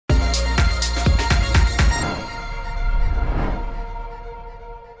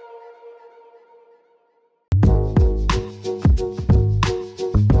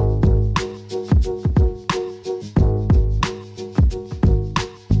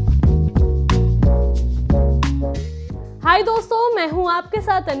हाय दोस्तों, मैं हूं आपके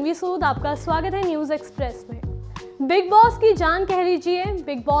साथ तन्वी सूद। आपका स्वागत है न्यूज एक्सप्रेस में। बिग बॉस की जान कह लीजिए,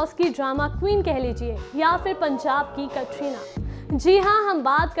 बिग बॉस की ड्रामा क्वीन कह लीजिए, या फिर पंजाब की कटरीना। जी हां, हम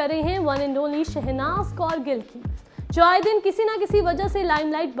बात कर रहे हैं one and only Shehnaaz Kaur Gill की, जो आए दिन किसी ना किसी वजह से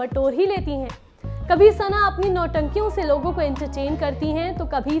लाइमलाइट बटोर ही लेती हैं। कभी सना अपनी नौटंकियों से लोगों को एंटरटेन करती हैं, तो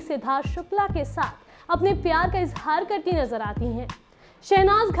कभी सिद्धार्थ शुक्ला के साथ अपने प्यार का इजहार करती नजर आती हैं।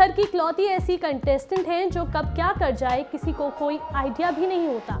 शहनाज घर की इकलौती ऐसी कंटेस्टेंट हैं जो कब क्या कर जाए किसी को कोई आइडिया भी नहीं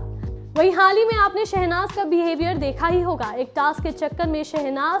होता। वहीं हाल ही में आपने शहनाज का बिहेवियर देखा ही होगा। एक टास्क के चक्कर में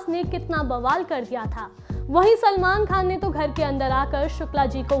शहनाज ने कितना बवाल कर दिया था। वहीं सलमान खान ने तो घर के अंदर आकर शुक्ला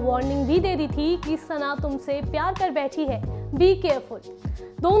जी को वार्निंग भी दे दी थी कि सना तुमसे प्यार कर बैठी है, बी केयरफुल।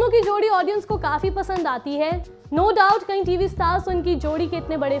 दोनों की जोड़ी ऑडियंस को काफी पसंद आती है। नो डाउट कई टीवी स्टार्स उनकी जोड़ी के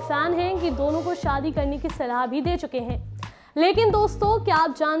इतने बड़े फैन हैं कि दोनों को शादी करने की सलाह भी दे चुके हैं। लेकिन दोस्तों, क्या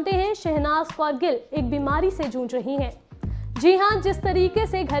आप जानते हैं शहनाज कौर गिल एक बीमारी से जूझ रही हैं। जी हां, जिस तरीके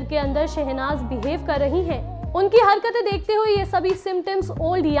से घर के अंदर शहनाज बिहेव कर रही हैं, उनकी हरकतें देखते हुए ये सभी सिम्टम्स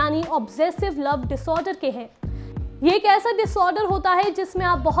ओल्ड यानी ऑब्सेसिव लव डिसऑर्डर के हैं। ये एक ऐसा डिसऑर्डर होता है जिसमें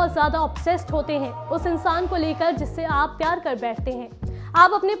आप बहुत ज्यादा ऑब्सेस्ड होते हैं उस इंसान को लेकर जिससे आप प्यार कर बैठते हैं।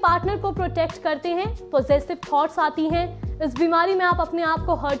 आप अपने पार्टनर को प्रोटेक्ट करते हैं, पॉजिटिव थॉट्स आती हैं। इस बीमारी में आप अपने आप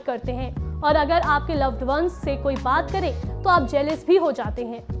को हर्ट करते हैं, और अगर आपके लव्ड वंस से कोई बात करे तो आप जेलस भी हो जाते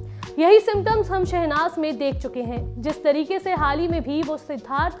हैं। यही सिम्टम्स हम शहनाज में देख चुके हैं। जिस तरीके से हाल ही में भी वो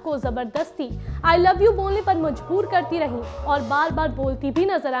सिद्धार्थ को जबरदस्ती आई लव यू बोलने पर मजबूर करती रही और बार बार बोलती भी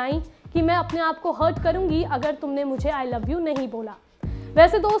नजर आई कि मैं अपने आप को हर्ट करूंगी अगर तुमने मुझे आई लव यू नहीं बोला।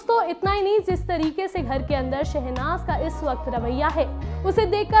 वैसे दोस्तों, इतना ही नहीं, जिस तरीके से घर के अंदर शहनाज का इस वक्त रवैया है, उसे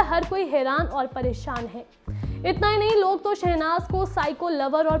देखकर हर कोई हैरान और परेशान है। इतना ही नहीं, लोग तो शहनाज को साइको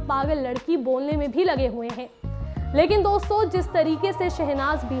लवर और पागल लड़की बोलने में भी लगे हुए हैं। लेकिन दोस्तों, जिस तरीके से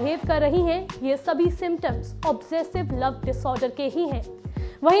शहनाज बिहेव कर रही हैं, ये सभी सिम्टम्स ऑब्सेसिव लव डिसऑर्डर के ही हैं।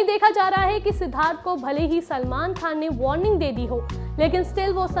 वहीं देखा जा रहा है कि सिद्धार्थ को भले ही सलमान खान ने वार्निंग दे दी हो, लेकिन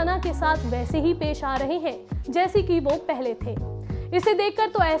स्टिल वो सना के साथ वैसे ही पेश आ रहे हैं जैसे कि वो पहले थे। इसे देखकर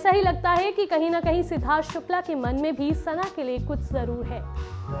तो ऐसा ही लगता है कि कहीं ना कहीं सिद्धार्थ शुक्ला के मन में भी सना के लिए कुछ जरूर है।